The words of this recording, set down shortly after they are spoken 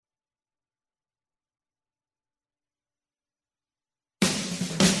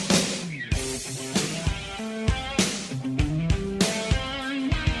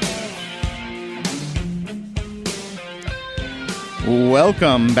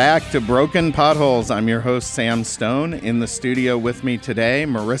Welcome back to Broken Potholes. I'm your host, Sam Stone. In the studio with me today,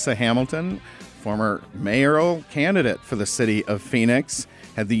 Marissa Hamilton, former mayoral candidate for the city of Phoenix,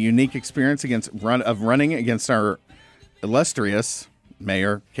 had the unique experience of running against our illustrious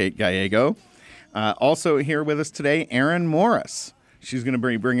Mayor Kate Gallego. Also here with us today, Erin Morris. She's going to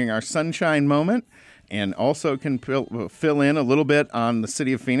be bringing our sunshine moment and also can fill in a little bit on the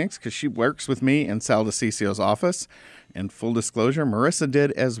city of Phoenix because she works with me in Sal DiCiccio's office. And full disclosure, Marissa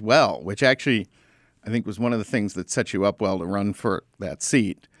did as well, which actually I think was one of the things that set you up well to run for that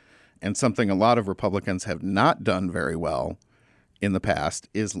seat. And something a lot of Republicans have not done very well in the past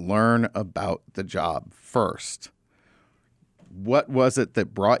is learn about the job first. What was it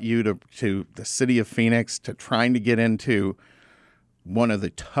that brought you to the city of Phoenix, to trying to get into one of the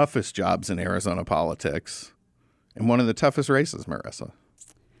toughest jobs in Arizona politics and one of the toughest races, Marissa?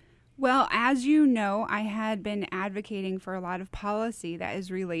 Well, as you know, I had been advocating for a lot of policy that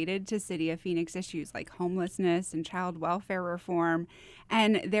is related to City of Phoenix issues like homelessness and child welfare reform.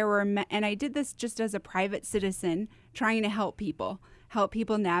 And I did this just as a private citizen trying to help people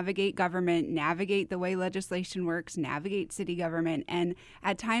navigate government, navigate the way legislation works, navigate city government. And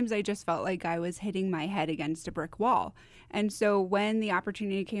at times I just felt like I was hitting my head against a brick wall. And so when the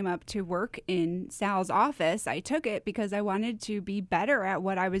opportunity came up to work in Sal's office, I took it because I wanted to be better at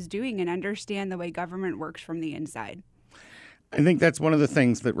what I was doing and understand the way government works from the inside. I think that's one of the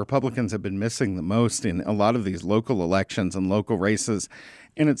things that Republicans have been missing the most in a lot of these local elections and local races.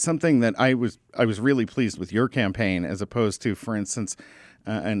 And it's something that I was really pleased with your campaign, as opposed to, for instance,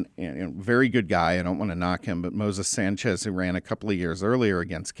 very good guy, I don't want to knock him, but Moses Sanchez, who ran a couple of years earlier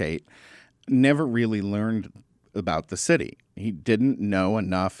against Kate, never really learned about the city. He didn't know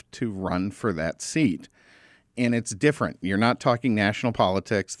enough to run for that seat. And it's different. You're not talking national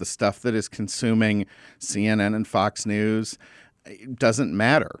politics. The stuff that is consuming CNN and Fox News, it doesn't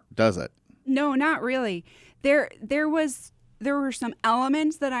matter, does it? No, not really. There were some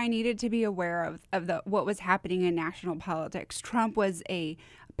elements that I needed to be aware of what was happening in national politics. Trump was a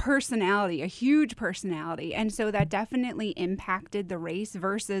personality, a huge personality, and so that definitely impacted the race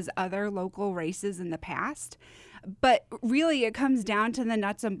versus other local races in the past. But really, it comes down to the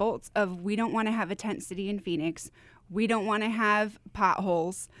nuts and bolts of, we don't want to have a tent city in Phoenix. We don't want to have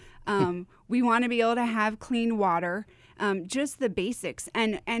potholes. We want to be able to have clean water. Just the basics.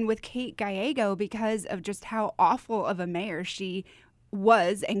 And with Kate Gallego, because of just how awful of a mayor she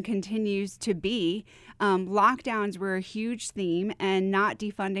was and continues to be, lockdowns were a huge theme, and not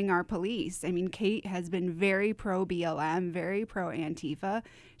defunding our police. I mean, Kate has been very pro-BLM, very pro-Antifa.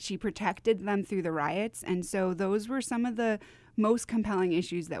 She protected them through the riots. And so those were some of the most compelling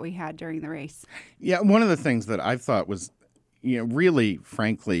issues that we had during the race. Yeah, one of the things that I thought was, really,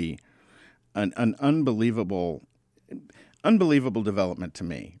 frankly, an unbelievable development to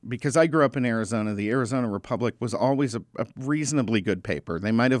me, because I grew up in Arizona. The Arizona Republic was always a reasonably good paper.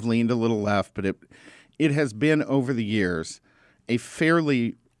 They might have leaned a little left, but it has been over the years a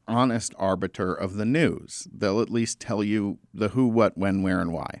fairly honest arbiter of the news. They'll at least tell you the who, what, when, where,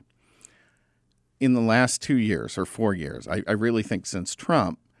 and why. In the last 2 years or 4 years, I really think since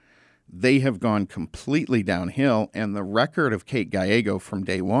Trump, they have gone completely downhill, and the record of Kate Gallego from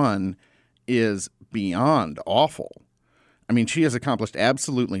day one is beyond awful. I mean, she has accomplished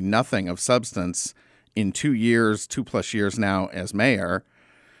absolutely nothing of substance in 2 years, 2+ years now as mayor.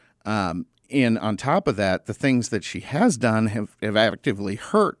 And on top of that, the things that she has done have actively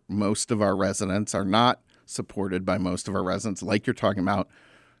hurt most of our residents, are not supported by most of our residents, like you're talking about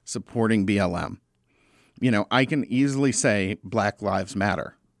supporting BLM. I can easily say Black Lives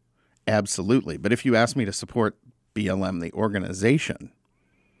Matter. Absolutely. But if you ask me to support BLM, the organization,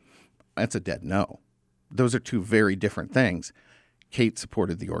 that's a dead no. Those are two very different things. Kate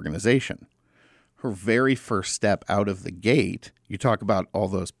supported the organization. Her very first step out of the gate, you talk about all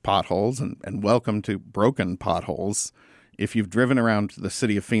those potholes, and welcome to Broken Potholes. If you've driven around the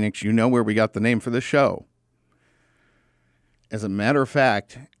city of Phoenix, you know where we got the name for the show. As a matter of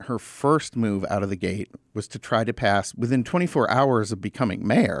fact, her first move out of the gate was to try to pass, within 24 hours of becoming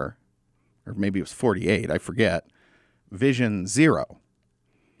mayor, or maybe it was 48, I forget, Vision Zero.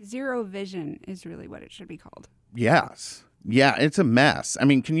 Zero Vision is really what it should be called. Yes. Yeah, it's a mess. I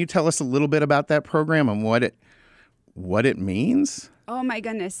mean, can you tell us a little bit about that program and what it means? Oh, my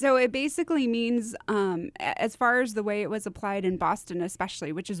goodness. So it basically means, as far as the way it was applied in Boston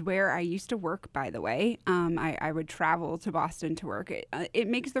especially, which is where I used to work, by the way, I would travel to Boston to work. It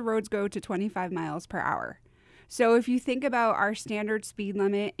makes the roads go to 25 miles per hour. So if you think about our standard speed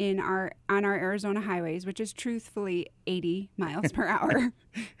limit on our Arizona highways, which is truthfully 80 miles per hour.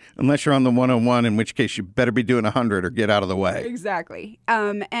 Unless you're on the 101, in which case you better be doing 100 or get out of the way. Exactly.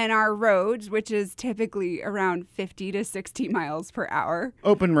 And our roads, which is typically around 50 to 60 miles per hour.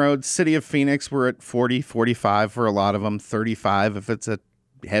 Open roads, City of Phoenix, we're at 40, 45 for a lot of them, 35 if it's a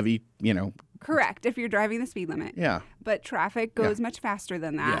heavy, Correct, if you're driving the speed limit. Yeah. But traffic goes much faster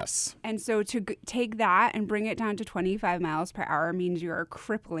than that. Yes. And so to take that and bring it down to 25 miles per hour means you are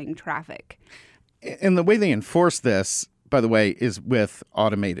crippling traffic. And the way they enforce this, by the way, is with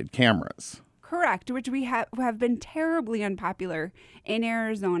automated cameras. Correct, which we have been terribly unpopular in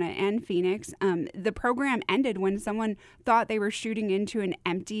Arizona and Phoenix. The program ended when someone thought they were shooting into an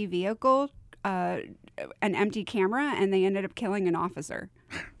empty vehicle, an empty camera, and they ended up killing an officer.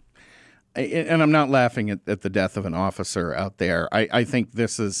 And I'm not laughing at the death of an officer out there. I think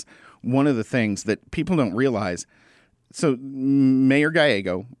this is one of the things that people don't realize. So Mayor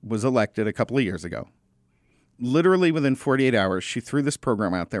Gallego was elected a couple of years ago. Literally within 48 hours, she threw this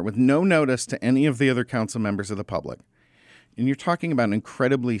program out there with no notice to any of the other council members of the public. And you're talking about an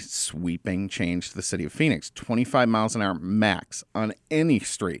incredibly sweeping change to the city of Phoenix, 25 miles an hour max on any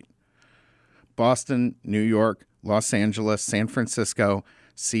street. Boston, New York, Los Angeles, San Francisco,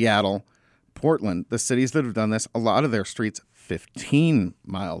 Seattle, Portland, the cities that have done this, a lot of their streets, 15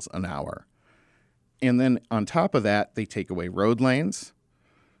 miles an hour. And then on top of that, they take away road lanes.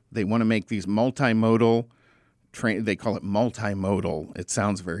 They want to make these multimodal they call it multimodal. It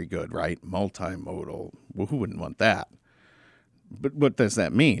sounds very good, right? Multimodal. Well, who wouldn't want that? But what does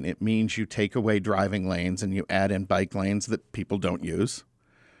that mean? It means you take away driving lanes and you add in bike lanes that people don't use.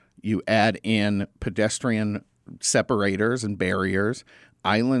 You add in pedestrian separators and barriers,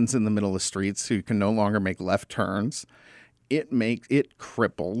 islands in the middle of streets so you can no longer make left turns. It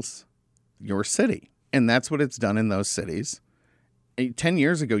cripples your city. And that's what it's done in those cities. 10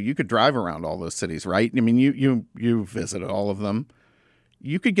 years ago, you could drive around all those cities, right? I mean, you visited all of them.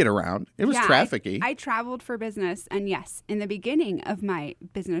 You could get around. It was trafficky. I traveled for business. And yes, in the beginning of my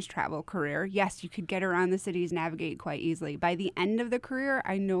business travel career, yes, you could get around the cities, navigate quite easily. By the end of the career,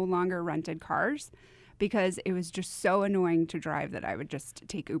 I no longer rented cars because it was just so annoying to drive that I would just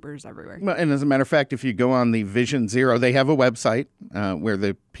take Ubers everywhere. Well, and as a matter of fact, if you go on the Vision Zero, they have a website where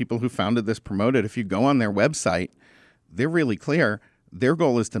the people who founded this promote it. If you go on their website, they're really clear. Their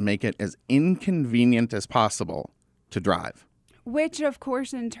goal is to make it as inconvenient as possible to drive. Which, of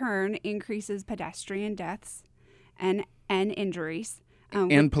course, in turn increases pedestrian deaths and injuries.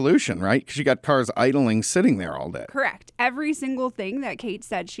 And pollution, right? Because you got cars idling, sitting there all day. Correct. Every single thing that Kate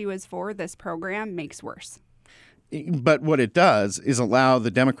said she was for this program makes worse. But what it does is allow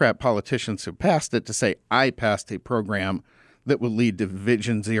the Democrat politicians who passed it to say, I passed a program that will lead to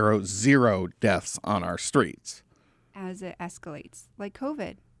Vision zero deaths on our streets. As it escalates, like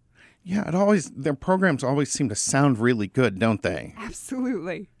COVID. Yeah, their programs always seem to sound really good, don't they?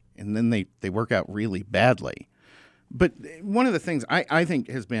 Absolutely. And then they work out really badly. But one of the things I think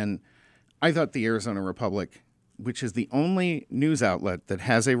has been, I thought the Arizona Republic, which is the only news outlet that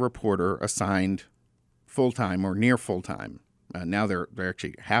has a reporter assigned full-time or near full-time, now they're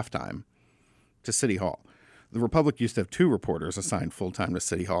actually half-time, to City Hall. The Republic used to have 2 reporters assigned full-time to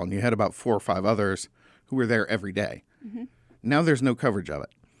City Hall, and you had about 4 or 5 others who were there every day. Mm-hmm. Now there's no coverage of it.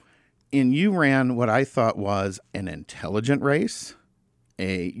 And you ran what I thought was an intelligent race.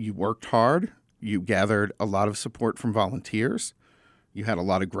 You worked hard. You gathered a lot of support from volunteers. You had a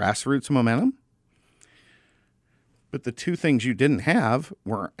lot of grassroots momentum. But the 2 things you didn't have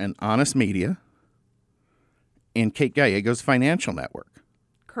were an honest media and Kate Gallego's financial network.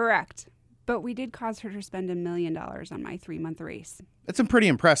 Correct. But we did cause her to spend $1 million on my 3-month race. That's a pretty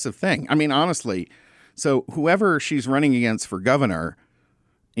impressive thing. I mean, honestly, so whoever she's running against for governor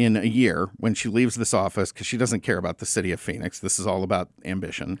in a year when she leaves this office, because she doesn't care about the city of Phoenix, this is all about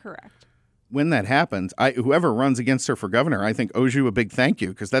ambition. Correct. When that happens, whoever runs against her for governor, I think owes you a big thank you,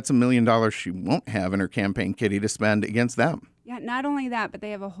 because that's $1 million she won't have in her campaign kitty to spend against them. Yeah, not only that, but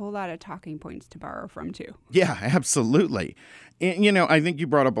they have a whole lot of talking points to borrow from, too. Yeah, absolutely. And, I think you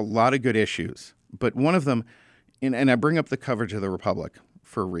brought up a lot of good issues, but one of them, and I bring up the coverage of the Republic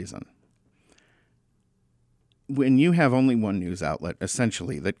for a reason. When you have only one news outlet,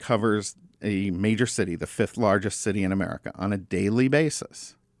 essentially, that covers a major city, the 5th largest city in America, on a daily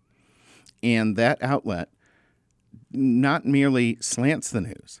basis, and that outlet not merely slants the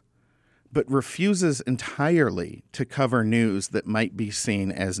news, but refuses entirely to cover news that might be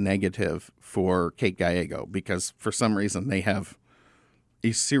seen as negative for Kate Gallego, because for some reason they have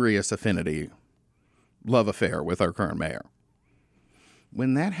a serious affinity, love affair with our current mayor.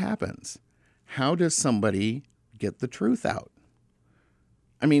 When that happens, how does somebody get the truth out.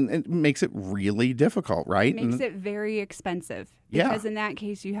 I mean, it makes it really difficult, right? It makes it very expensive. Yeah. Because in that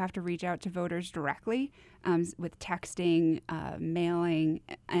case, you have to reach out to voters directly with texting, mailing.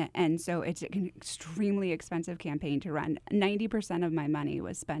 And so it's an extremely expensive campaign to run. 90% of my money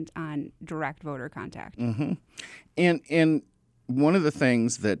was spent on direct voter contact. Mm-hmm. And one of the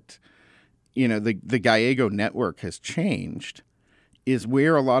things that, the Gallego network has changed is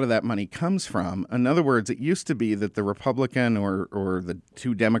where a lot of that money comes from. In other words, it used to be that the Republican or the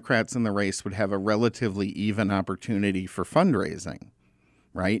two Democrats in the race would have a relatively even opportunity for fundraising,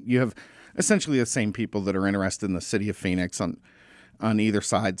 right? You have essentially the same people that are interested in the city of Phoenix on either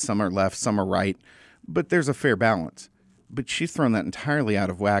side. Some are left, some are right, but there's a fair balance. But she's thrown that entirely out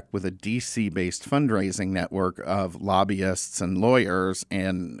of whack with a DC-based fundraising network of lobbyists and lawyers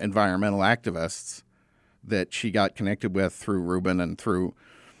and environmental activists that she got connected with through Rubin and through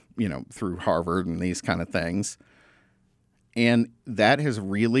Harvard and these kind of things. And that has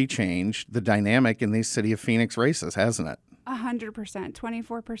really changed the dynamic in these city of Phoenix races, hasn't it? 100%.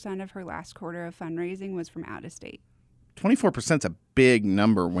 24% of her last quarter of fundraising was from out of state. 24% is a big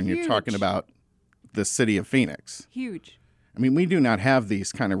number when you're talking about the city of Phoenix. Huge. I mean, we do not have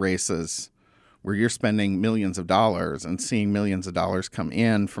these kind of races where you're spending millions of dollars and seeing millions of dollars come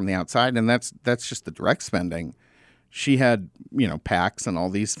in from the outside, and that's just the direct spending. She had, PACs and all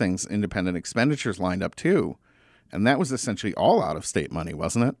these things, independent expenditures lined up too, and that was essentially all out-of-state money,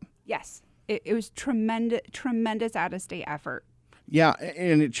 wasn't it? Yes. It was tremendous out-of-state effort. Yeah,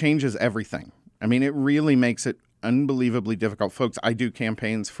 and it changes everything. I mean, it really makes it unbelievably difficult. Folks, I do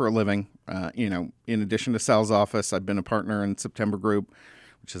campaigns for a living. In addition to Sal's office, I've been a partner in September Group,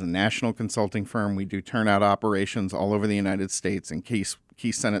 which is a national consulting firm. We do turnout operations all over the United States and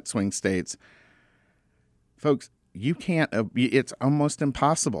key Senate swing states. Folks, you can't, it's almost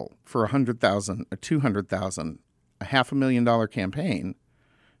impossible for $100,000, a $200,000, a $500,000 campaign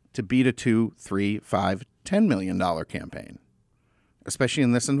to beat a $2, $3, $5, $10 million campaign, especially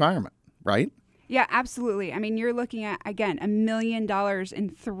in this environment, right? Yeah, absolutely. I mean, you're looking at, again, $1 million in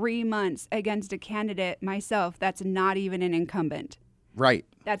 3 months against a candidate, myself, that's not even an incumbent. Right.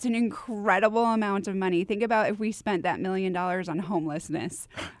 That's an incredible amount of money. Think about if we spent that $1 million on homelessness.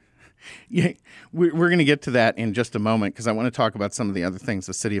 Yeah, we're going to get to that in just a moment because I want to talk about some of the other things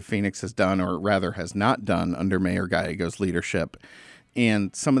the city of Phoenix has done, or rather has not done, under Mayor Gallego's leadership.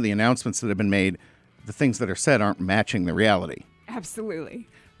 And some of the announcements that have been made, the things that are said aren't matching the reality. Absolutely.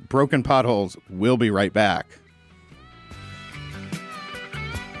 Broken Potholes. We'll be right back.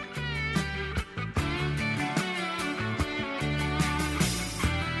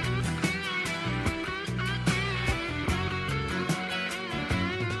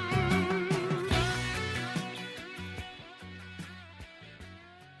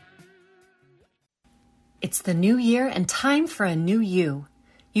 It's the new year and time for a new you.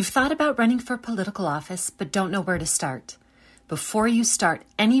 You've thought about running for political office, but don't know where to start. Before you start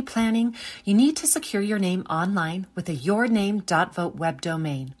any planning, you need to secure your name online with a yourname.vote web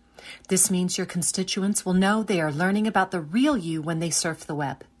domain. This means your constituents will know they are learning about the real you when they surf the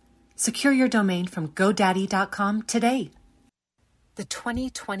web. Secure your domain from GoDaddy.com today. The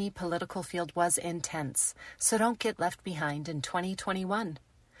 2020 political field was intense, so don't get left behind in 2021.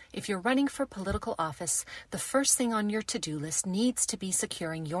 If you're running for political office, the first thing on your to-do list needs to be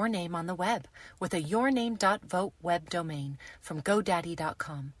securing your name on the web with a yourname.vote web domain from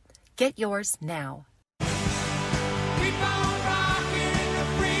GoDaddy.com. Get yours now.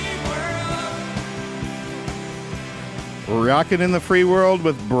 Rockin' in the free world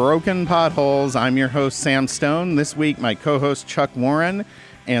with Broken Potholes. I'm your host, Sam Stone. This week, my co-host, Chuck Warren,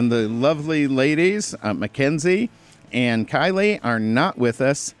 and the lovely ladies, Mackenzie and Kylie, are not with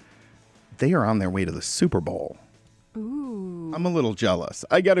us. They are on their way to the Super Bowl. Ooh. I'm a little jealous.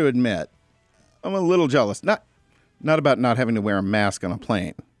 I got to admit, I'm a little jealous. Not about not having to wear a mask on a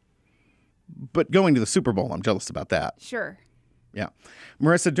plane, but going to the Super Bowl, I'm jealous about that. Sure. Yeah.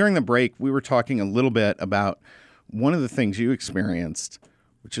 Marissa, during the break, we were talking a little bit about one of the things you experienced,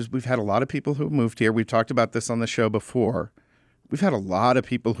 which is we've had a lot of people who have moved here. We've talked about this on the show before. We've had a lot of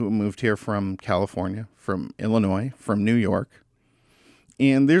people who moved here from California, from Illinois, from New York.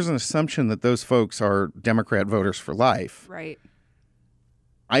 And there's an assumption that those folks are Democrat voters for life. Right.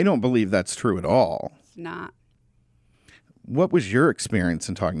 I don't believe that's true at all. It's not. What was your experience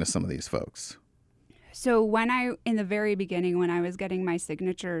in talking to some of these folks? So in the very beginning, when I was getting my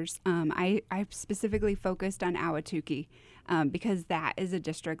signatures, I specifically focused on Ahwatukee because that is a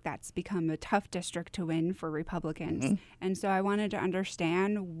district that's become a tough district to win for Republicans. Mm-hmm. And so I wanted to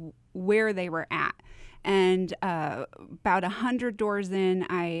understand where they were at. And about 100 doors in,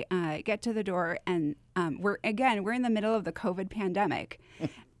 I get to the door, and we're in the middle of the COVID pandemic.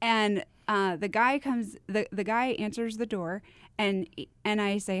 And the guy comes, the guy answers the door, and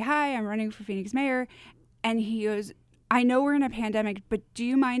I say, "Hi, I'm running for Phoenix mayor." And he goes, "I know we're in a pandemic, but do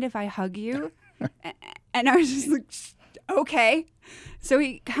you mind if I hug you?" And I was just like, okay. So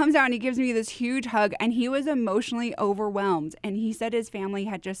he comes out and he gives me this huge hug, and he was emotionally overwhelmed. And he said his family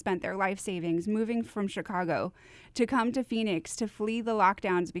had just spent their life savings moving from Chicago to come to Phoenix to flee the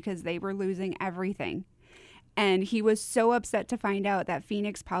lockdowns because they were losing everything. And he was so upset to find out that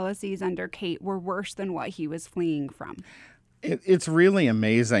Phoenix policies under Kate were worse than what he was fleeing from. It's really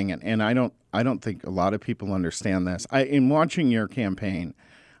amazing, and I don't think a lot of people understand this. In watching your campaign,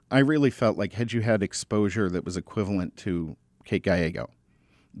 I really felt like had you had exposure that was equivalent to Kate Gallego,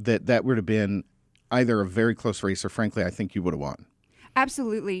 that would have been either a very close race or, frankly, I think you would have won.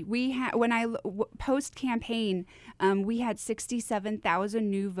 Absolutely. Post campaign, we had 67,000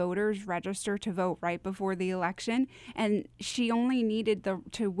 new voters register to vote right before the election, and she only needed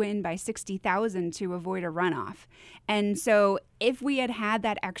to win by 60,000 to avoid a runoff. And so, if we had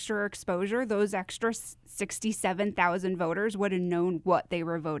that extra exposure, those extra 67,000 voters would have known what they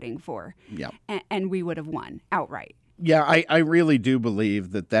were voting for. Yeah, and we would have won outright. Yeah, I really do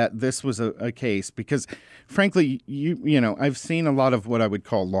believe that this was a case because, frankly, you know, I've seen a lot of what I would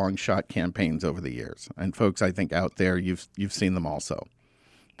call long shot campaigns over the years, and folks, I think out there you've seen them also.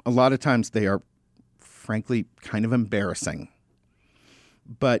 A lot of times they are, frankly, kind of embarrassing.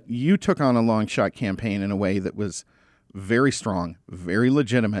 But you took on a long shot campaign in a way that was very strong, very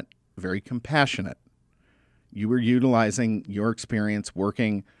legitimate, very compassionate. You were utilizing your experience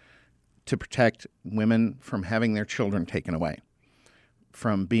working to protect women from having their children taken away,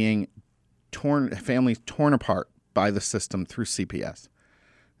 from being families torn apart by the system through CPS.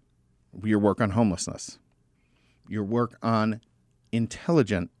 Your work on homelessness, your work on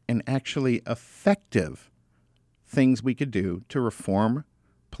intelligent and actually effective things we could do to reform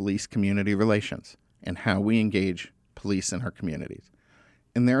police-community relations and how we engage police in our communities.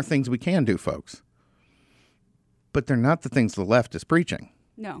 And there are things we can do, folks, but they're not the things the left is preaching.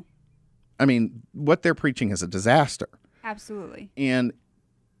 No. I mean, what they're preaching is a disaster. Absolutely. And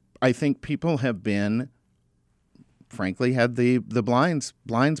I think people have been, frankly, had the blinds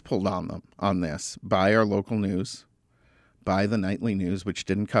pulled on them on this by our local news, by the nightly news, which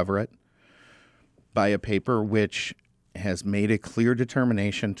didn't cover it, by a paper which has made a clear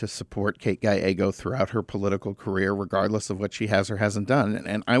determination to support Kate Gallego throughout her political career, regardless of what she has or hasn't done.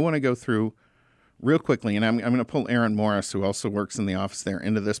 And I want to go through real quickly, and I'm going to pull Aaron Morris, who also works in the office there,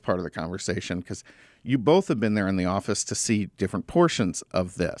 into this part of the conversation, because you both have been there in the office to see different portions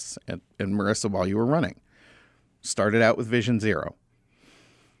of this. And Marissa, while you were running, started out with Vision Zero.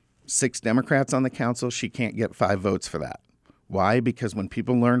 6 Democrats on the council. She can't get 5 votes for that. Why? Because when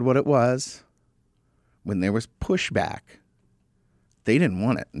people learned what it was, when there was pushback, they didn't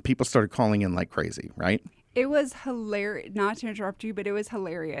want it. And people started calling in like crazy, right? It was hilarious, not to interrupt you, but it was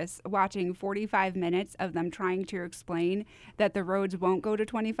hilarious watching 45 minutes of them trying to explain that the roads won't go to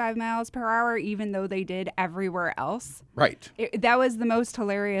 25 miles per hour, even though they did everywhere else. Right. That was the most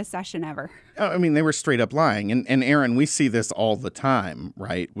hilarious session ever. I mean, they were straight up lying. And Aaron, we see this all the time,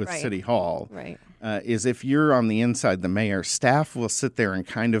 right, with Right. City Hall. Right. Is if you're on the inside, the mayor, staff will sit there and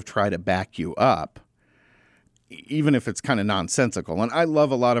kind of try to back you up, even if it's kind of nonsensical. And I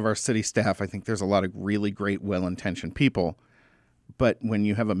love a lot of our city staff. I think there's a lot of really great, well-intentioned people. But when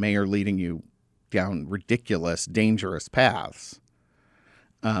you have a mayor leading you down ridiculous, dangerous paths,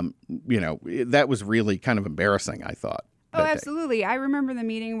 that was really kind of embarrassing, I thought. Oh, absolutely. I remember the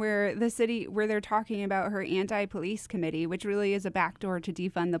meeting where they're talking about her anti-police committee, which really is a backdoor to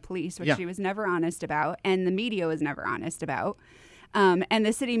defund the police, which she was never honest about, and the media was never honest about. And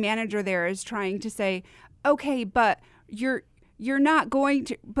the city manager there is trying to say, okay, but you're not going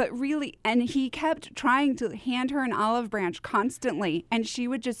to, but really, and he kept trying to hand her an olive branch constantly, and she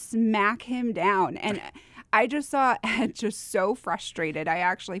would just smack him down. And I just saw Ed just so frustrated. I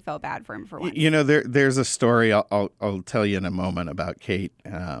actually felt bad for him for once. There's a story I'll tell you in a moment about Kate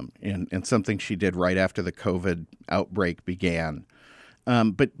and something she did right after the COVID outbreak began.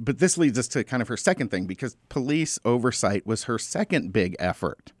 But this leads us to kind of her second thing, because police oversight was her second big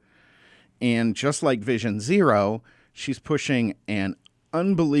effort. And just like Vision Zero, she's pushing an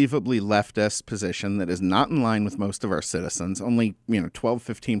unbelievably leftist position that is not in line with most of our citizens. Only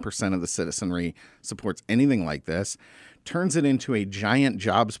 12-15% of the citizenry supports anything like this. Turns it into a giant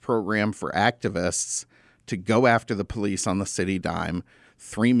jobs program for activists to go after the police on the city dime.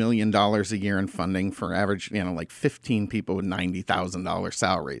 $3 million a year in funding for average, like 15 people with $90,000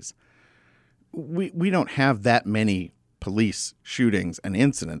 salaries. we don't have that many police shootings and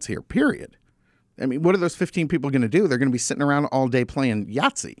incidents here, period. I mean, what are those 15 people going to do? They're going to be sitting around all day playing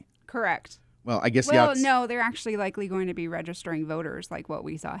Yahtzee. Correct. Well, I guess Well, no, they're actually likely going to be registering voters, like what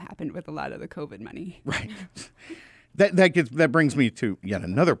we saw happen with a lot of the COVID money. Right. That brings me to yet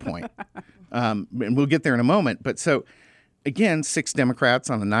another point, and we'll get there in a moment. But so, again, 6 Democrats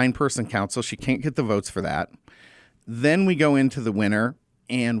on a 9-person council. She can't get the votes for that. Then we go into the winter,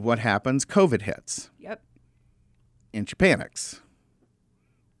 and what happens? COVID hits. Yep. And she panics.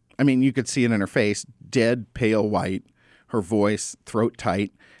 I mean, you could see it in her face, dead, pale white, her voice, throat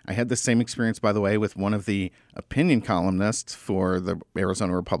tight. I had the same experience, by the way, with one of the opinion columnists for the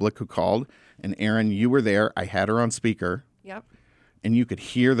Arizona Republic who called. And Aaron, you were there. I had her on speaker. Yep. And you could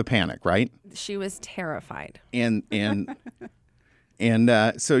hear the panic, right? She was terrified. And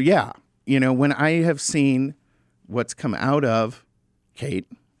so, yeah, you know, when I have seen what's come out of, Kate,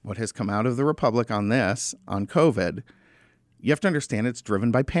 what has come out of the Republic on this, on COVID, you have to understand it's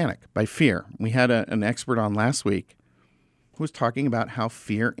driven by panic, by fear. We had an expert on last week who was talking about how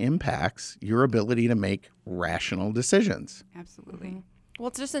fear impacts your ability to make rational decisions. Absolutely. Well,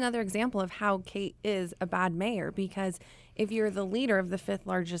 it's just another example of how Kate is a bad mayor, because if you're the leader of the 5th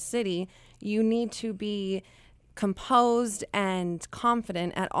largest city, you need to be composed and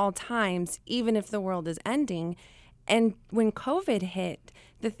confident at all times, even if the world is ending. And when COVID hit,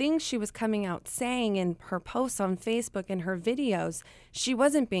 the things she was coming out saying in her posts on Facebook and her videos, she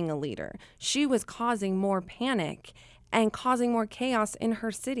wasn't being a leader. She was causing more panic and causing more chaos in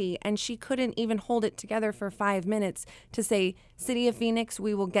her city. And she couldn't even hold it together for 5 minutes to say, City of Phoenix,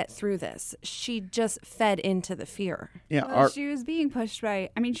 we will get through this. She just fed into the fear. Yeah, Well, she was being pushed by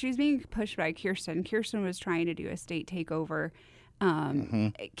Kirsten. Kirsten was trying to do a state takeover.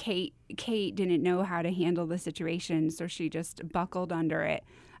 Kate didn't know how to handle the situation, so she just buckled under it.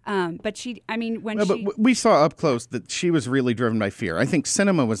 But we saw up close that she was really driven by fear. I think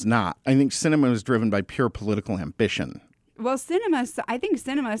Sinema was not. I think Sinema was driven by pure political ambition. Well, I think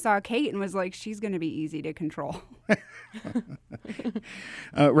Sinema saw Kate and was like, she's going to be easy to control.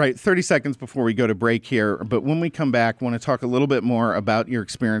 Right. 30 seconds before we go to break here. But when we come back, I want to talk a little bit more about your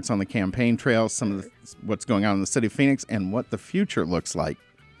experience on the campaign trail, some of what's going on in the city of Phoenix, and what the future looks like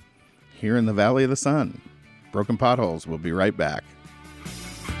here in the Valley of the Sun. Broken Potholes. We'll be right back.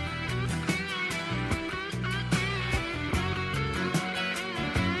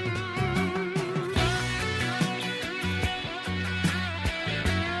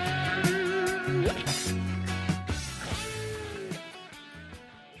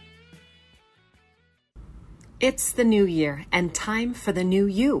 It's the new year and time for the new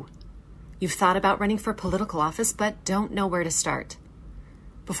you. You've thought about running for political office but don't know where to start.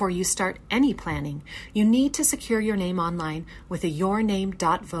 Before you start any planning, you need to secure your name online with a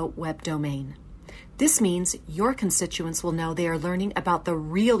yourname.vote web domain. This means your constituents will know they are learning about the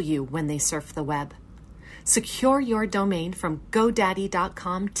real you when they surf the web. Secure your domain from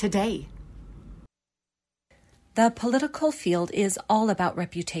GoDaddy.com today. The political field is all about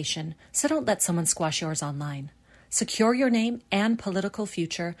reputation, so don't let someone squash yours online. Secure your name and political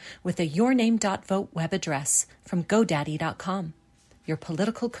future with a yourname.vote web address from GoDaddy.com. Your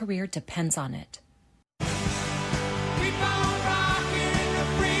political career depends on it.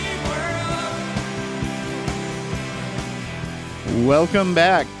 Welcome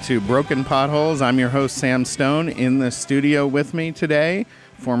back to Broken Potholes. I'm your host, Sam Stone. In the studio with me today,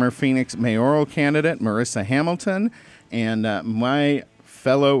 former Phoenix mayoral candidate Marissa Hamilton, and my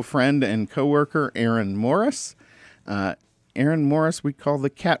fellow friend and coworker, Aaron Morris. Aaron Morris, we call the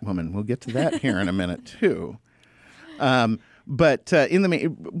Catwoman. We'll get to that here in a minute, too. But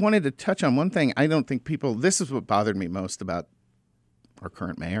wanted to touch on one thing. I don't think this is what bothered me most about our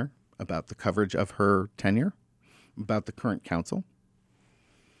current mayor, about the coverage of her tenure, about the current council.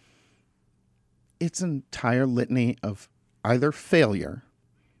 It's an entire litany of either failure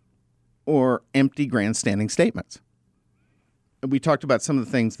or empty grandstanding statements. We talked about some of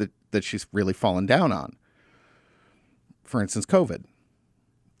the things that she's really fallen down on. For instance, COVID.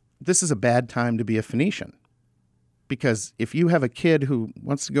 This is a bad time to be a Phoenician. Because if you have a kid who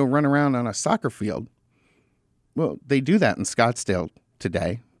wants to go run around on a soccer field, well, they do that in Scottsdale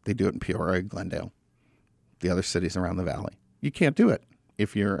today. They do it in Peoria, Glendale, the other cities around the valley. You can't do it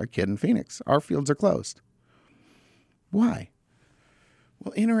if you're a kid in Phoenix. Our fields are closed. Why?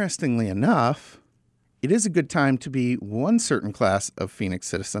 Well, interestingly enough, it is a good time to be one certain class of Phoenix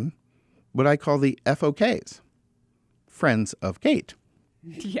citizen, what I call the FOKs, Friends of Kate.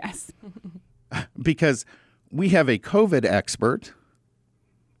 Yes. Because we have a COVID expert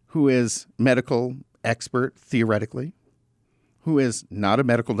who is medical expert, theoretically, who is not a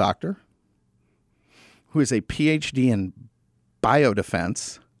medical doctor, who is a PhD in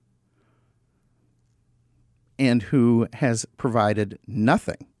biodefense and who has provided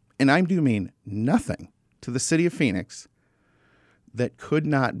nothing, and I do mean nothing, to the city of Phoenix that could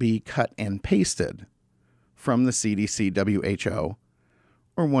not be cut and pasted from the CDC, WHO,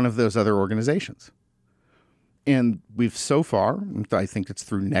 or one of those other organizations. And we've so far, I think it's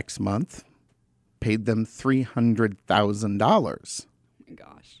through next month, paid them $300,000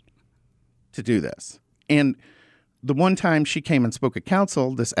 Gosh. to do this. And the one time she came and spoke at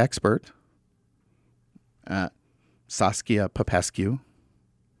council, this expert, Saskia Popescu,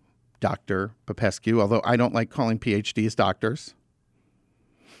 Dr. Popescu, although I don't like calling PhDs doctors,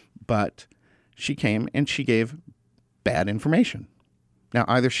 but she came and she gave bad information. Now,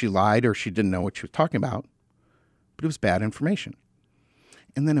 either she lied or she didn't know what she was talking about, but it was bad information.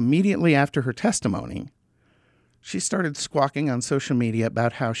 And then immediately after her testimony, she started squawking on social media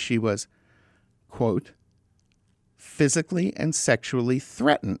about how she was, quote, physically and sexually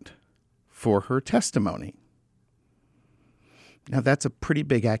threatened for her testimony. Now, that's a pretty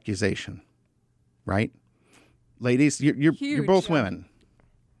big accusation, right? Ladies, you're both women.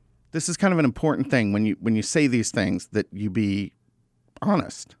 This is kind of an important thing when you say these things, that you be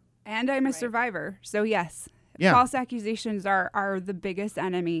honest. And I'm a survivor, so yes. Yeah. False accusations are the biggest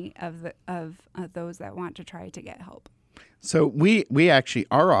enemy of those that want to try to get help. So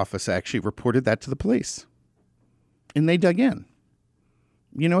our office actually reported that to the police. And they dug in.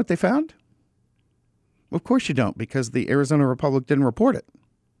 You know what they found? Of course you don't, because the Arizona Republic didn't report it.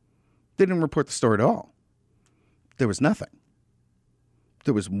 They didn't report the story at all. There was nothing.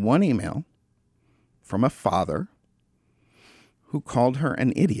 There was one email from a father who called her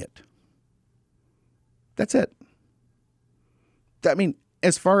an idiot. That's it. I mean,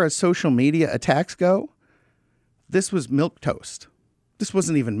 as far as social media attacks go, this was milquetoast. This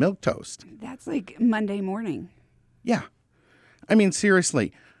wasn't even milquetoast. That's like Monday morning. Yeah. I mean,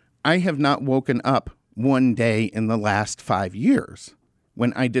 seriously, I have not woken up one day in the last 5 years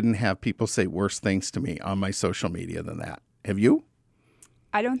when I didn't have people say worse things to me on my social media than that. Have you?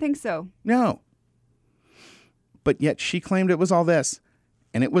 I don't think so. No. But yet she claimed it was all this,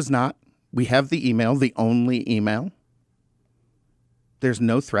 and it was not. We have the email, the only email. There's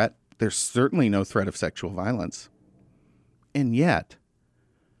no threat. There's certainly no threat of sexual violence. And yet,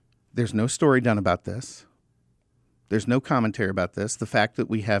 there's no story done about this. There's no commentary about this. The fact that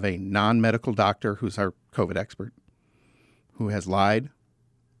we have a non-medical doctor who's our COVID expert who has lied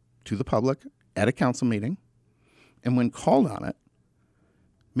to the public at a council meeting and when called on it,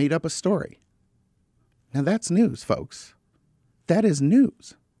 made up a story. Now that's news, folks. That is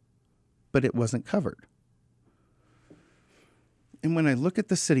news. But it wasn't covered. And when I look at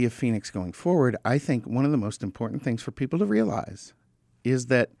the city of Phoenix going forward, I think one of the most important things for people to realize is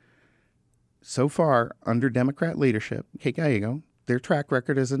that so far, under Democrat leadership, Kate Gallego, their track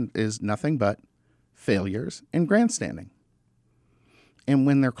record is nothing but failures and grandstanding. And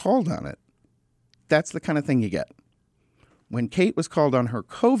when they're called on it, that's the kind of thing you get. When Kate was called on her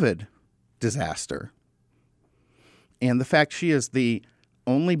COVID disaster, and the fact she is the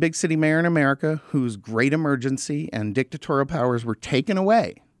only big city mayor in America whose great emergency and dictatorial powers were taken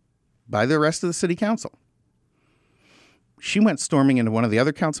away by the rest of the city council, she went storming into one of the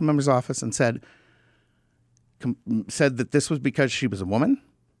other council members' office and said that this was because she was a woman,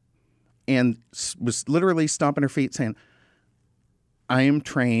 and was literally stomping her feet saying, I am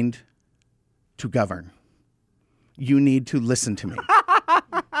trained to govern. You need to listen to me.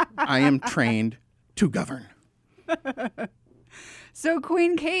 I am trained to govern. So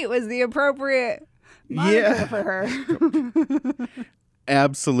Queen Kate was the appropriate moniker for her.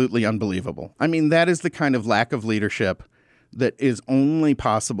 Absolutely unbelievable. I mean, that is the kind of lack of leadership that is only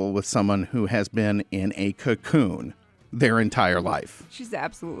possible with someone who has been in a cocoon their entire life. She's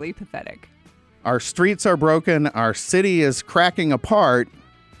absolutely pathetic. Our streets are broken. Our city is cracking apart.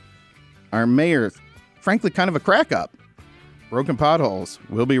 Our mayor, frankly, kind of a crack up. Broken potholes.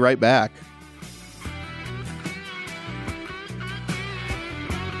 We'll be right back.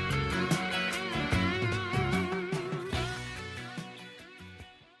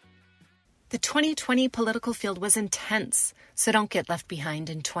 The 2020 political field was intense, so don't get left behind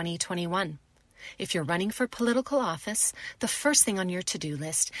in 2021. If you're running for political office, the first thing on your to-do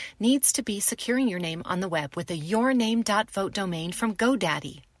list needs to be securing your name on the web with a yourname.vote domain from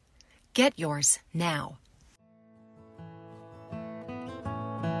GoDaddy. Get yours now.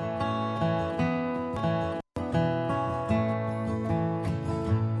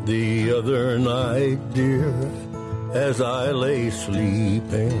 The other night, dear, as I lay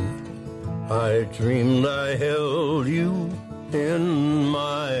sleeping, I dreamed I held you in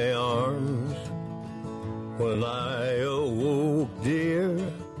my arms. When I awoke, dear,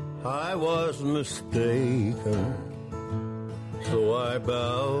 I was mistaken. So I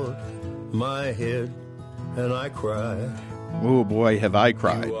bowed my head and I cried. Oh boy, have I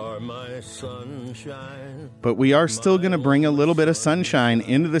cried. You are my sunshine. But we are still going to bring a little bit of sunshine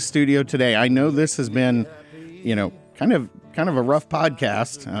into the studio today. I know this has been, kind of a rough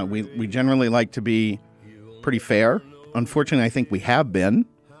podcast. We generally like to be pretty fair. Unfortunately, I think we have been,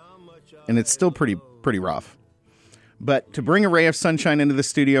 and it's still pretty rough. But to bring a ray of sunshine into the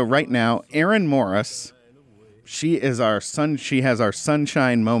studio right now, Erin Morris, she has our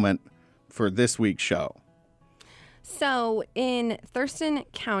sunshine moment for this week's show. So in Thurston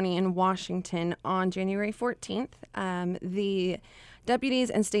County in Washington on January 14th, the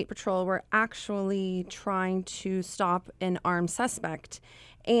deputies and State Patrol were actually trying to stop an armed suspect.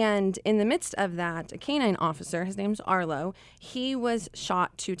 And in the midst of that, a canine officer, his name's Arlo, he was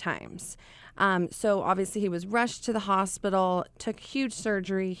shot 2 times. So obviously he was rushed to the hospital, took huge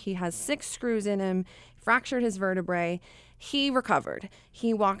surgery. He has 6 screws in him, fractured his vertebrae. He recovered.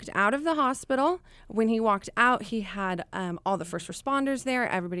 He walked out of the hospital. When he walked out, he had all the first responders there.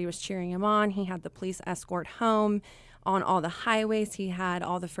 Everybody was cheering him on. He had the police escort home. On all the highways, he had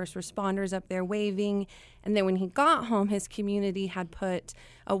all the first responders up there waving. And then when he got home, his community had put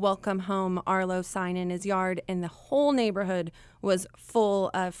a welcome home Arlo sign in his yard, and the whole neighborhood was full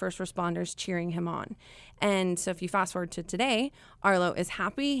of first responders cheering him on. And so if you fast forward to today, Arlo is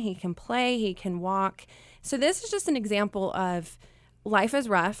happy. He can play. He can walk. So this is just an example of life is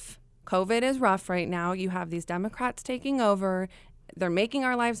rough. COVID is rough right now. You have these Democrats taking over. They're making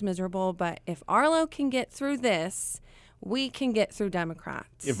our lives miserable. But if Arlo can get through this, we can get through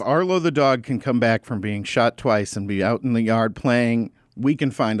Democrats. If Arlo the dog can come back from being shot twice and be out in the yard playing, we can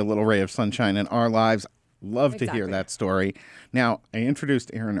find a little ray of sunshine in our lives. Love to hear that story. Now, I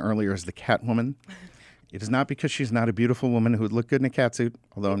introduced Erin earlier as the Catwoman. It is not because she's not a beautiful woman who would look good in a catsuit,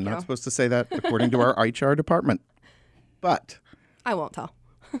 although I'm not supposed to say that according to our HR department. But I won't tell.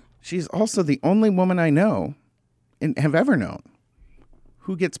 She's also the only woman I know and have ever known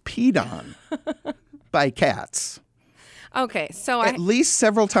who gets peed on by cats. Okay, so at least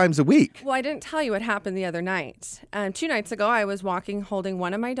several times a week. Well, I didn't tell you what happened the other night. 2 nights ago, I was walking holding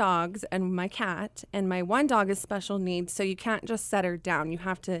one of my dogs and my cat, and my one dog is special needs, so you can't just set her down. You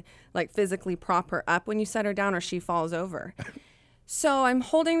have to physically prop her up when you set her down or she falls over. So I'm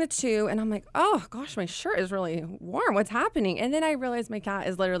holding the 2, and I'm like, oh, gosh, my shirt is really warm. What's happening? And then I realized my cat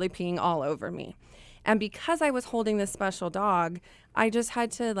is literally peeing all over me. And because I was holding this special dog, I just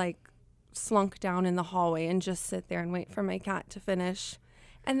had to, slunk down in the hallway and just sit there and wait for my cat to finish.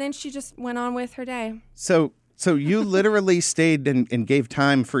 And then she just went on with her day. So you literally stayed and gave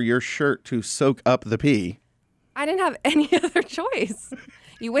time for your shirt to soak up the pee. I didn't have any other choice.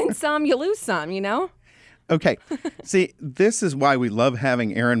 You win some, you lose some, Okay. See, this is why we love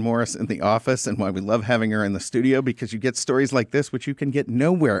having Erin Morris in the office and why we love having her in the studio, because you get stories like this, which you can get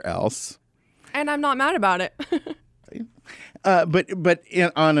nowhere else. And I'm not mad about it. But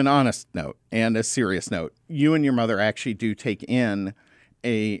on an honest note and a serious note, you and your mother actually do take in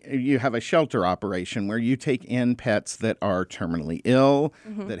you have a shelter operation where you take in pets that are terminally ill,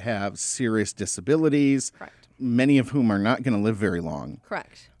 that have serious disabilities, Correct. Many of whom are not going to live very long.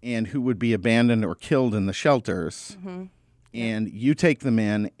 Correct. And who would be abandoned or killed in the shelters. Mm-hmm. And you take them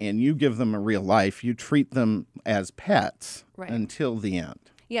in and you give them a real life. You treat them as pets until the end.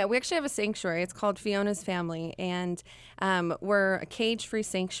 Yeah, we actually have a sanctuary. It's called Fiona's Family, and we're a cage-free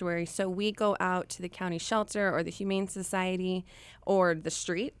sanctuary. So we go out to the county shelter or the Humane Society or the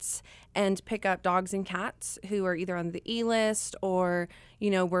streets and pick up dogs and cats who are either on the E-list or,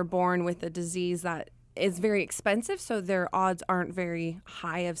 were born with a disease that is very expensive, so their odds aren't very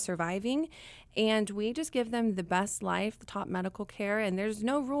high of surviving. And we just give them the best life, the top medical care, and there's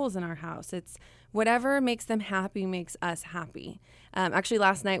no rules in our house. It's whatever makes them happy makes us happy. Actually,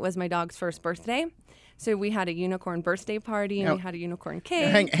 last night was my dog's first birthday. So we had a unicorn birthday party, and we had a unicorn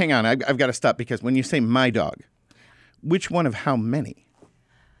cake. Hang on. I've got to stop, because when you say my dog, which one of how many?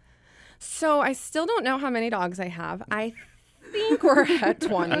 So I still don't know how many dogs I have. I think we're at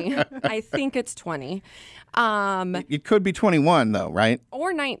 20. I think it's 20. It could be 21, though, right?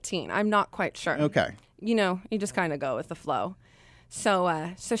 Or 19. I'm not quite sure. Okay. You just kind of go with the flow.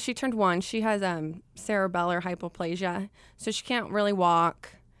 So she turned 1. She has cerebellar hypoplasia, so she can't really walk.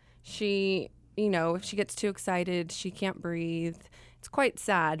 She, if she gets too excited, she can't breathe. It's quite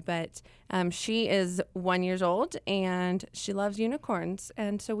sad, but she is 1 year old, and she loves unicorns.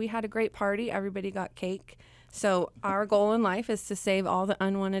 And so we had a great party. Everybody got cake. So our goal in life is to save all the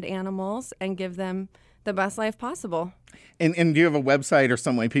unwanted animals and give them the best life possible. And do you have a website or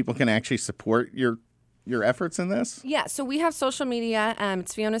some way people can actually support your your efforts in this? Yeah, so we have social media.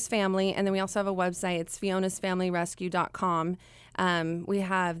 It's Fiona's Family, and then we also have a website. It's Fiona'sFamilyRescue.com. We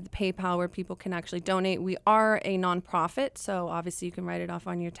have the PayPal where people can actually donate. We are a nonprofit, so obviously you can write it off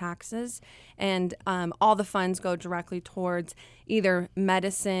on your taxes. And all the funds go directly towards either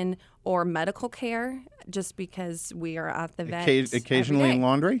medicine or medical care, just because we are at the vet. Occasionally every day.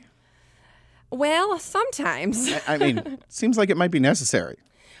 laundry? Well, sometimes. I mean, seems like it might be necessary.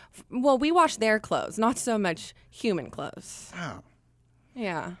 Well, we wash their clothes, not so much human clothes. Oh.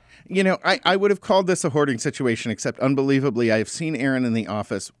 Yeah. You know, I would have called this a hoarding situation, except unbelievably, I have seen Erin in the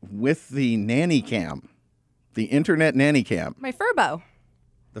office with the nanny cam, the internet nanny cam, My Furbo.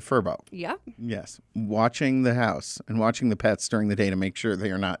 the Furbo. Yep. Yes. Watching the house and watching the pets during the day to make sure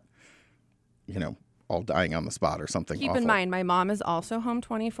they are not, all dying on the spot or something Keep awful. in mind, my mom is also home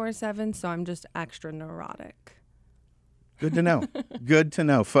 24/7, so I'm just extra neurotic. Good to know. Good to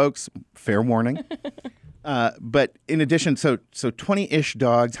know, folks. Fair warning. But in addition, so 20-ish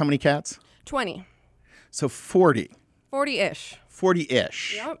dogs. How many cats? 20. So 40. 40-ish.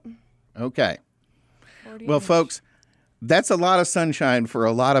 40-ish. Yep. Okay. 40-ish. Well, folks, that's a lot of sunshine for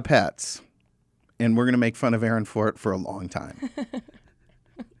a lot of pets. And we're going to make fun of Erin for it for a long time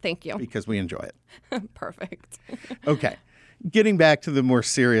Thank you. because we enjoy it. Perfect. Okay. Getting back to the more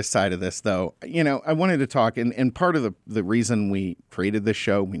serious side of this, though, I wanted to talk, and part of the reason we created this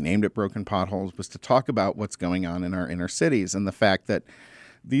show, we named it Broken Potholes, was to talk about what's going on in our inner cities and the fact that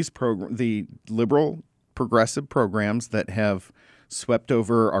the liberal progressive programs that have swept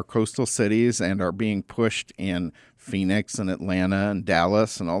over our coastal cities and are being pushed in Phoenix and Atlanta and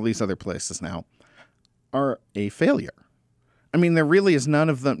Dallas and all these other places now are a failure. I mean, there really is not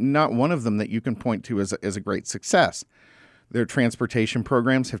one of them that you can point to as a great success. Their transportation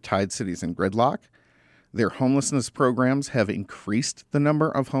programs have tied cities in gridlock. Their homelessness programs have increased the number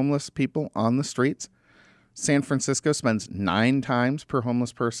of homeless people on the streets. San Francisco spends 9 times per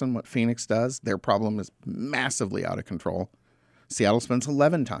homeless person what Phoenix does. Their problem is massively out of control. Seattle spends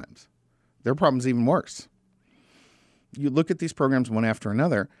 11 times. Their problem's even worse. You look at these programs one after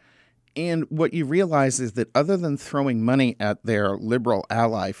another, and what you realize is that other than throwing money at their liberal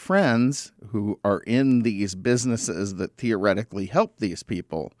ally friends who are in these businesses that theoretically help these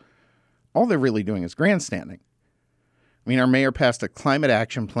people, all they're really doing is grandstanding. I mean, our mayor passed a climate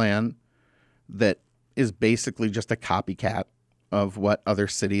action plan that is basically just a copycat of what other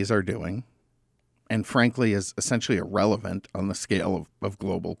cities are doing, and frankly is essentially irrelevant on the scale of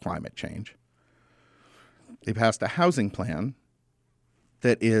global climate change. They passed a housing plan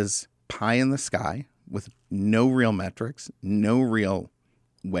that is pie in the sky with no real metrics, no real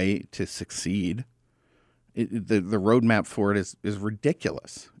way to succeed. The roadmap for it is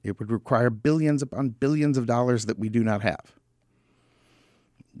ridiculous. It would require billions upon billions of dollars that we do not have.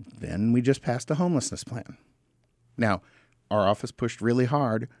 Then we just passed a homelessness plan. Now, our office pushed really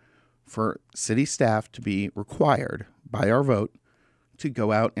hard for city staff to be required by our vote to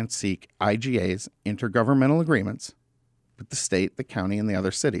go out and seek IGAs, intergovernmental agreements, with the state, the county, and the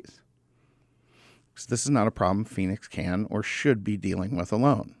other cities. Because this is not a problem Phoenix can or should be dealing with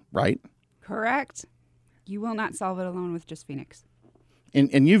alone, right? Correct. You will not solve it alone with just Phoenix.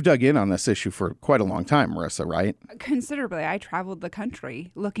 And you've dug in on this issue for quite a long time, Marissa, right? Considerably. I traveled the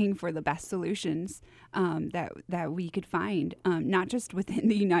country looking for the best solutions that we could find, not just within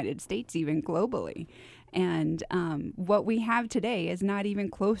the United States, even globally. And what we have today is not even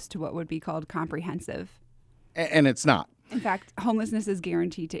close to what would be called comprehensive. And it's not. In fact, homelessness is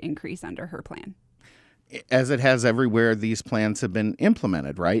guaranteed to increase under her plan. As it has everywhere these plans have been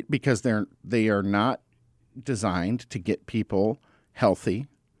implemented, right? Because they are not designed to get people healthy,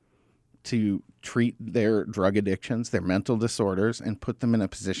 to treat their drug addictions, their mental disorders, and put them in a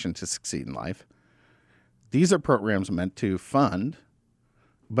position to succeed in life. These are programs meant to fund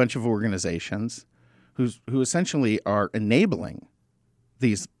a bunch of organizations who essentially are enabling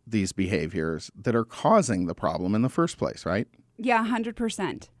these behaviors that are causing the problem in the first place, right? Yeah,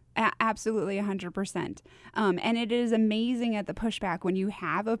 100%. Absolutely 100%. And it is amazing at the pushback when you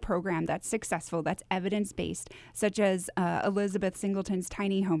have a program that's successful, that's evidence-based, such as Elizabeth Singleton's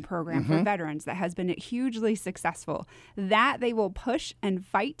Tiny Home program for veterans that has been hugely successful, that they will push and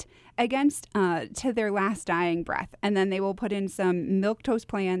fight against to their last dying breath. And then they will put in some milquetoast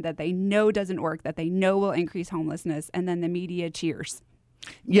plan that they know doesn't work, that they know will increase homelessness, and then the media cheers.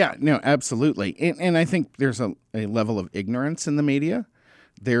 Yeah, no, absolutely. And I think there's a level of ignorance in the media.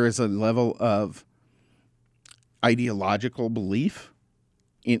 There is a level of ideological belief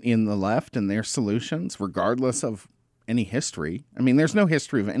in the left and their solutions, regardless of any history. I mean, there's no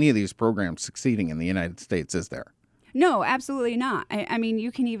history of any of these programs succeeding in the United States, is there? No, absolutely not. I mean,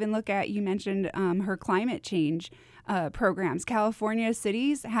 you can even look at, you mentioned her climate change programs. California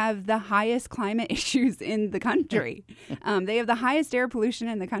cities have the highest climate issues in the country. They have the highest air pollution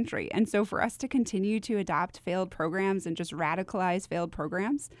in the country. And so for us to continue to adopt failed programs and just radicalize failed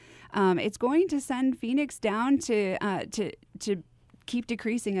programs, it's going to send Phoenix down to keep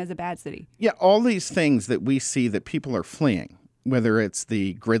decreasing as a bad city. Yeah, all these things that we see that people are fleeing, whether it's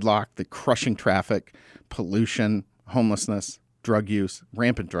the gridlock, the crushing traffic, pollution, homelessness, drug use,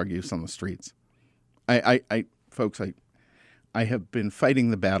 rampant drug use on the streets. Folks, I have been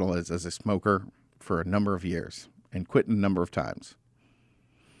fighting the battle as a smoker for a number of years and quit a number of times.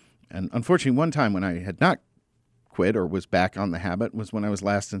 And unfortunately, one time when I had not quit or was back on the habit was when I was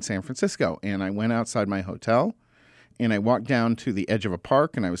last in San Francisco. And I went outside my hotel and I walked down to the edge of a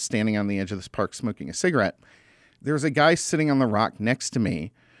park, and I was standing on the edge of this park smoking a cigarette. There was a guy sitting on the rock next to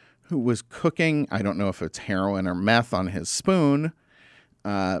me who was cooking, I don't know if it's heroin or meth, on his spoon,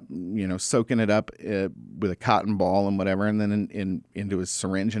 soaking it up with a cotton ball and whatever, and then into his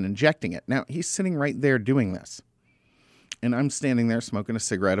syringe and injecting it. Now, he's sitting right there doing this. And I'm standing there smoking a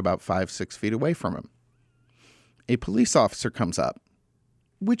cigarette about 5-6 feet away from him. A police officer comes up.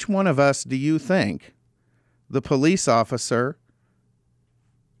 Which one of us do you think the police officer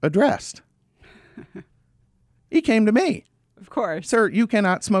addressed? He came to me. Of course. Sir, you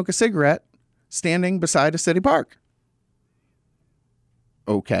cannot smoke a cigarette standing beside a city park.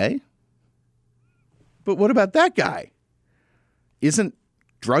 Okay. But what about that guy? Isn't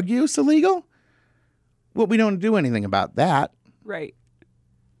drug use illegal? Well, we don't do anything about that. Right.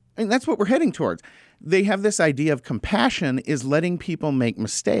 And that's what we're heading towards. They have this idea of compassion is letting people make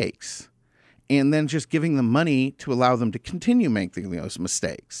mistakes and then just giving them money to allow them to continue making those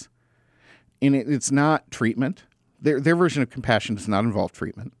mistakes. And it's not treatment. Their version of compassion does not involve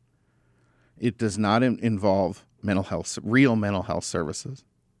treatment. It does not involve mental health, real mental health services.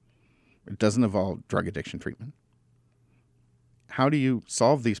 It doesn't involve drug addiction treatment. How do you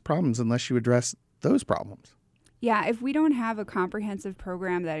solve these problems unless you address those problems? Yeah, if we don't have a comprehensive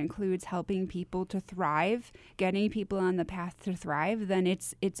program that includes helping people to thrive, getting people on the path to thrive, then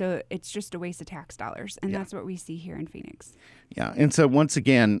it's just a waste of tax dollars, and that's what we see here in Phoenix. Yeah, and so once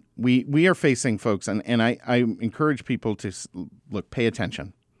again, we are facing folks, and I encourage people to pay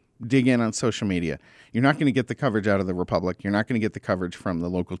attention, dig in on social media. You're not going to get the coverage out of the Republic. You're not going to get the coverage from the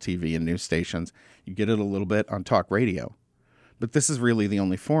local TV and news stations. You get it a little bit on talk radio, but this is really the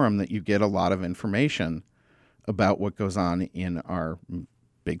only forum that you get a lot of information about what goes on in our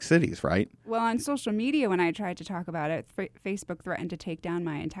big cities, right? Well, on social media, when I tried to talk about it, Facebook threatened to take down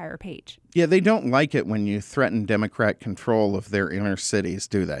my entire page. Yeah, they don't like it when you threaten Democrat control of their inner cities,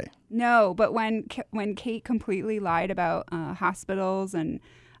 do they? No, but when Kate completely lied about hospitals and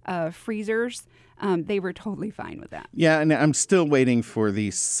freezers, they were totally fine with that. Yeah, and I'm still waiting for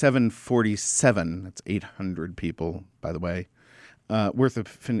the 747, that's 800 people, by the way, worth of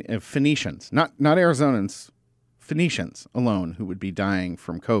Phoenicians, not Arizonans, Phoenicians alone who would be dying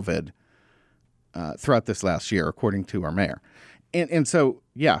from COVID throughout this last year, according to our mayor. And so,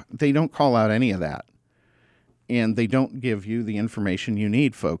 yeah, they don't call out any of that. And they don't give you the information you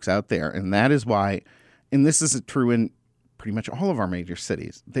need, folks, out there. And that is why, and this is true in pretty much all of our major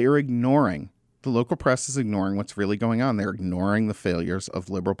cities, they are ignoring, the local press is ignoring what's really going on. They're ignoring the failures of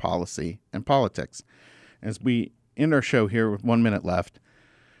liberal policy and politics. As we end our show here with 1 minute left,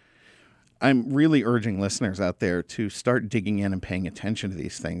 I'm really urging listeners out there to start digging in and paying attention to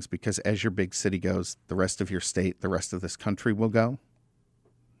these things, because as your big city goes, the rest of your state, the rest of this country will go.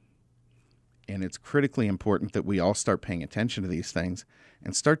 And it's critically important that we all start paying attention to these things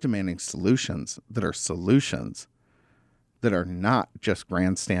and start demanding solutions that are not just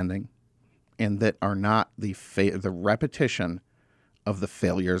grandstanding and that are not the repetition of the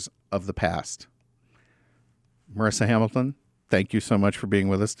failures of the past. Marissa Hamilton, thank you so much for being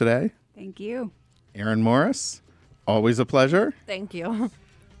with us today. Thank you. Erin Morris, always a pleasure. Thank you.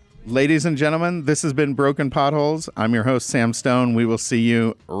 Ladies and gentlemen, this has been Broken Potholes. I'm your host, Sam Stone. We will see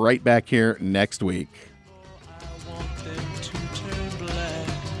you right back here next week.